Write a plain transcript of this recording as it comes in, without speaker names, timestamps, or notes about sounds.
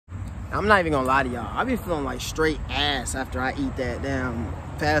I'm not even gonna lie to y'all. I be feeling like straight ass after I eat that damn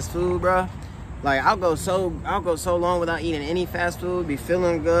fast food, bro. Like I'll go so long without eating any fast food, be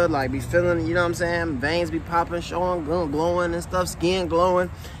feeling good, like be feeling, you know what I'm saying? Veins be popping, showing, glowing and stuff, skin glowing.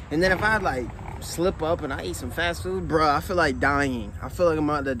 And then if I like slip up and I eat some fast food, bro, I feel like dying. I feel like I'm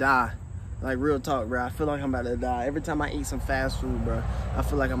about to die. Like real talk, bro. I feel like I'm about to die. Every time I eat some fast food, bro, I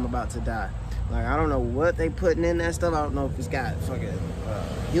feel like I'm about to die. Like I don't know what they putting in that stuff. I don't know if it's got fucking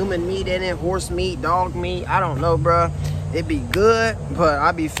human meat in it, horse meat, dog meat. I don't know, bro. It be good, but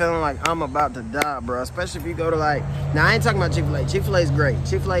I be feeling like I'm about to die, bro. Especially if you go to like, now I ain't talking about Chick-fil-A. Chick-fil-A is great.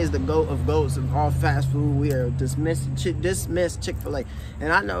 Chick-fil-A is the goat of goats of all fast food. We are dismiss Chick-fil-A.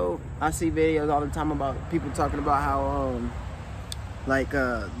 And I know I see videos all the time about people talking about how like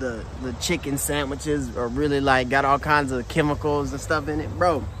the chicken sandwiches are really like got all kinds of chemicals and stuff in it,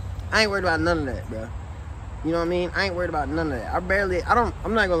 bro. I ain't worried about none of that, bro. You know what I mean? I ain't worried about none of that.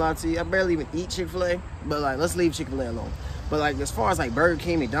 I'm not gonna lie to you, I barely even eat Chick-fil-A, but like, let's leave Chick-fil-A alone. But like, as far as like Burger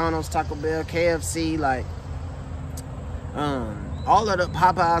King, McDonald's, Taco Bell, KFC, like, all of the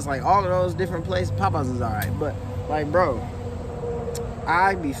Popeyes, like all of those different places, Popeyes is all right. But like, bro,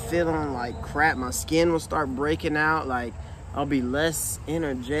 I be feeling like crap. My skin will start breaking out. Like, I'll be less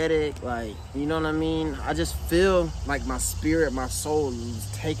energetic. Like, you know what I mean? I just feel like my spirit, my soul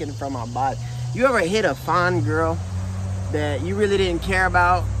is taken from my body. You ever hit a fine girl that you really didn't care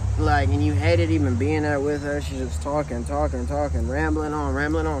about, like, and you hated even being there with her? She's just talking, rambling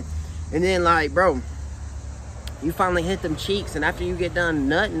on. And then, like, bro, you finally hit them cheeks, and after you get done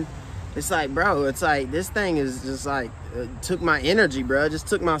nutting, it's like, bro, it's like, this thing is just like, took my energy, bro. It just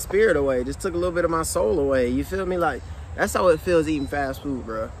took my spirit away. It just took a little bit of my soul away. You feel me? Like, that's how it feels eating fast food,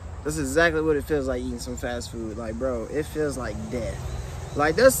 bro. That's exactly what it feels like eating some fast food. Like, bro, it feels like death.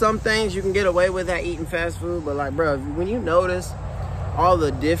 Like, there's some things you can get away with at eating fast food, but like, bro, when you notice all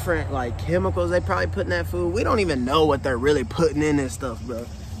the different like chemicals they probably put in that food, we don't even know what they're really putting in this stuff, bro.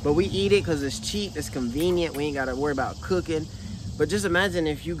 But we eat it because it's cheap, it's convenient, we ain't gotta worry about cooking. But just imagine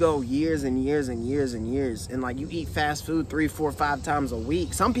if you go years and years and years and years and like you eat fast food 3, 4, 5 times a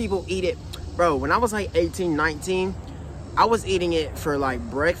week. Some people eat it, bro. When I was like 18, 19, I was eating it for like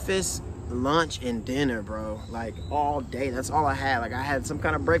breakfast, lunch, and dinner, bro. Like all day. That's all I had. Like I had some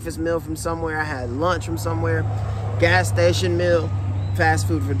kind of breakfast meal from somewhere, I had lunch from somewhere, gas station meal, fast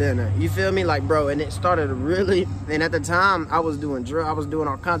food for dinner. You feel me? Like, bro, and it started really, and at the time I was doing drugs, I was doing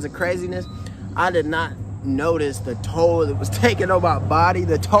all kinds of craziness. I did not notice the toll it was taking on my body,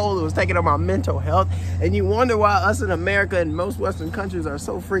 the toll it was taking on my mental health. And you wonder why us in America and most Western countries are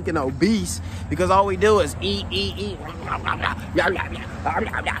so freaking obese, because all we do is eat.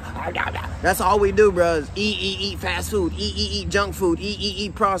 That's all we do, bro, is eat fast food, eat junk food,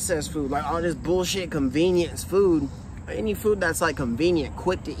 eat processed food, like all this bullshit convenience food. Any food that's like convenient,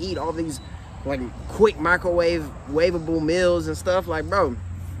 quick to eat, all these like quick microwavable meals and stuff. Like, bro,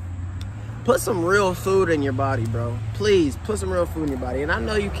 put some real food in your body, bro. Please, put some real food in your body. And I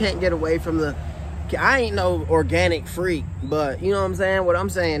know you can't get away from the, I ain't no organic freak, but you know what I'm saying? What I'm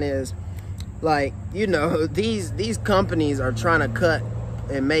saying is, like, you know, these companies are trying to cut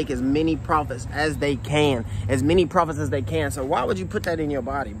and make as many profits as they can. So why would you put that in your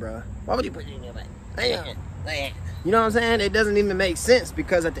body, bro? Why would you put it in your body? You know what I'm saying? It doesn't even make sense,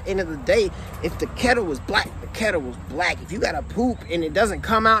 because at the end of the day, if the kettle was black, the kettle was black. If you gotta poop and it doesn't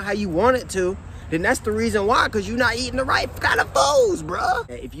come out how you want it to, then that's the reason why, because you're not eating the right kind of foods, bro.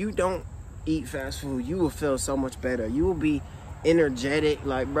 If you don't eat fast food, you will feel so much better. You will be energetic,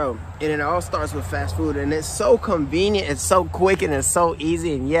 like, bro. And it all starts with fast food, and it's so convenient, it's so quick, and it's so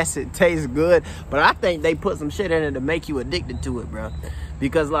easy, and yes, it tastes good, but I think they put some shit in it to make you addicted to it, bro.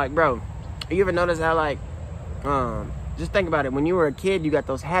 Because, like, bro, you ever notice how, like, just think about it, when you were a kid, you got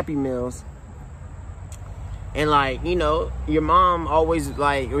those Happy Meals, and like, you know, your mom always,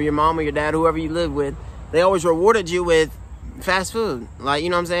 like, or your mom or your dad, whoever you live with, they always rewarded you with fast food. Like,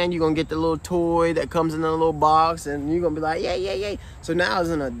 you know what I'm saying? You're gonna get the little toy that comes in a little box, and you're gonna be like, yeah. So now as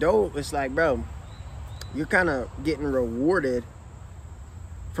an adult, it's like, bro, you're kind of getting rewarded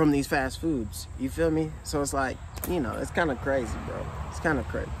from these fast foods. You feel me? So it's like, you know, it's kind of crazy, bro. It's kind of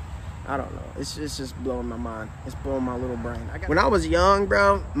crazy. I don't know. It's just blowing my mind. It's blowing my little brain. When I was young,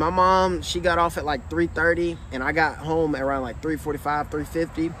 bro, my mom, she got off at like 3:30, and I got home around like 3:45,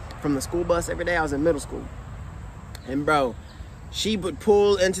 3:50 from the school bus every day. I was in middle school. And, bro, she would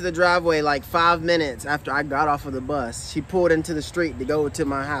pull into the driveway like 5 minutes after I got off of the bus. She pulled into the street to go to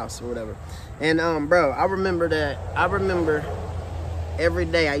my house or whatever. And, bro, I remember every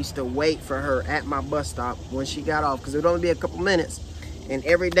day I used to wait for her at my bus stop when she got off, because it would only be a couple minutes. And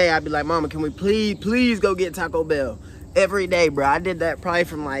every day I'd be like, Mama, can we please go get Taco Bell? every day, bro. I did that probably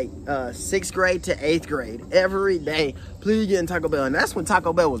from like 6th grade to 8th grade. Every day, please get in Taco Bell. And that's when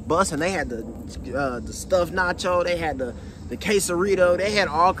Taco Bell was busting. They had the stuffed nacho. They had the quesarito. They had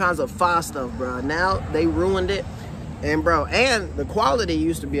all kinds of fire stuff, bro. Now they ruined it. And bro, and the quality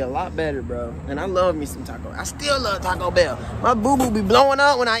used to be a lot better, bro. And I love me some Taco. I still love Taco Bell. My boo-boo be blowing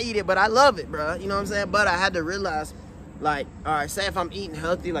up when I eat it, but I love it, bro. You know what I'm saying? But I had to realize, like, all right, say if I'm eating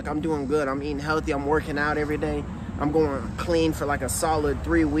healthy, like I'm doing good. I'm eating healthy. I'm working out every day. I'm going clean for like a solid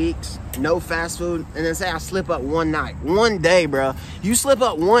 3 weeks. No fast food. And then say I slip up one night. One day, bro. You slip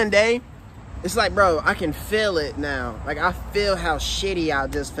up one day, it's like, bro, I can feel it now. Like, I feel how shitty I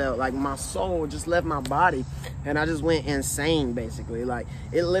just felt. Like, my soul just left my body. And I just went insane, basically. Like,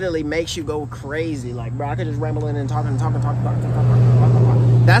 it literally makes you go crazy. Like, bro, I could just ramble in and talk.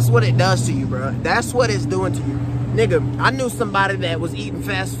 That's what it does to you, bro. That's what it's doing to you. Nigga, I knew somebody that was eating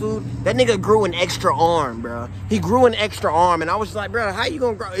fast food. That nigga grew an extra arm, bro. He grew an extra arm. And I was just like, bro, how you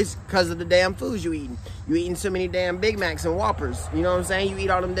gonna grow? It's because of the damn foods you eating. You eating so many damn Big Macs and Whoppers. You know what I'm saying? You eat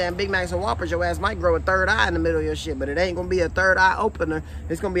all them damn Big Macs and Whoppers, your ass might grow a third eye in the middle of your shit. But it ain't gonna be a third eye opener.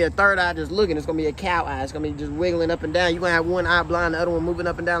 It's gonna be a third eye just looking. It's gonna be a cow eye. It's gonna be just wiggling up and down. You're gonna have one eye blind, the other one moving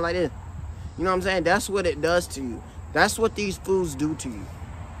up and down like this. You know what I'm saying? That's what it does to you. That's what these foods do to you.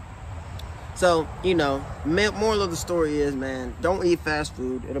 So, you know, moral of the story is, man, don't eat fast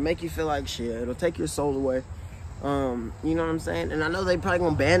food. It'll make you feel like shit. It'll take your soul away. You know what I'm saying? And I know they probably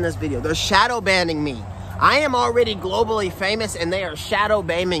gonna ban this video. They're shadow banning me. I am already globally famous and they are shadow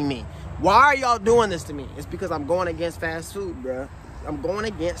banning me. Why are y'all doing this to me? It's because I'm going against fast food, bro. I'm going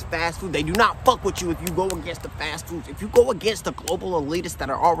against fast food. They do not fuck with you if you go against the fast foods. If you go against the global elitists that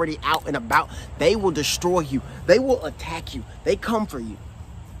are already out and about, they will destroy you. They will attack you. They come for you.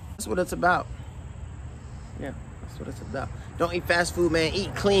 That's what it's about. Yeah, that's what it's about. Don't eat fast food, man.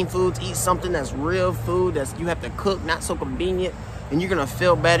 Eat clean foods. Eat something that's real food that you have to cook, not so convenient. And you're going to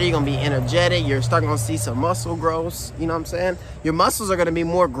feel better. You're going to be energetic. You're starting to see some muscle growth. You know what I'm saying? Your muscles are going to be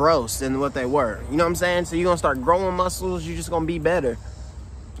more gross than what they were. You know what I'm saying? So you're going to start growing muscles. You're just going to be better.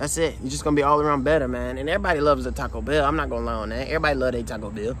 That's it. You're just going to be all around better, man. And everybody loves the Taco Bell. I'm not going to lie on that. Everybody love their Taco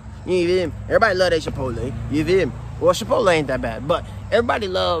Bell. You feel me? Everybody love their Chipotle. You feel me? Well, Chipotle ain't that bad, but everybody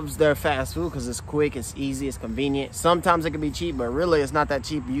loves their fast food because it's quick, it's easy, it's convenient. Sometimes it can be cheap, but really it's not that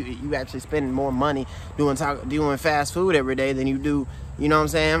cheap. You actually spend more money doing fast food every day than you do, you know what I'm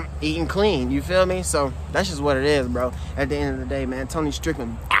saying, eating clean. You feel me? So that's just what it is, bro. At the end of the day, man, Tony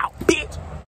Strickland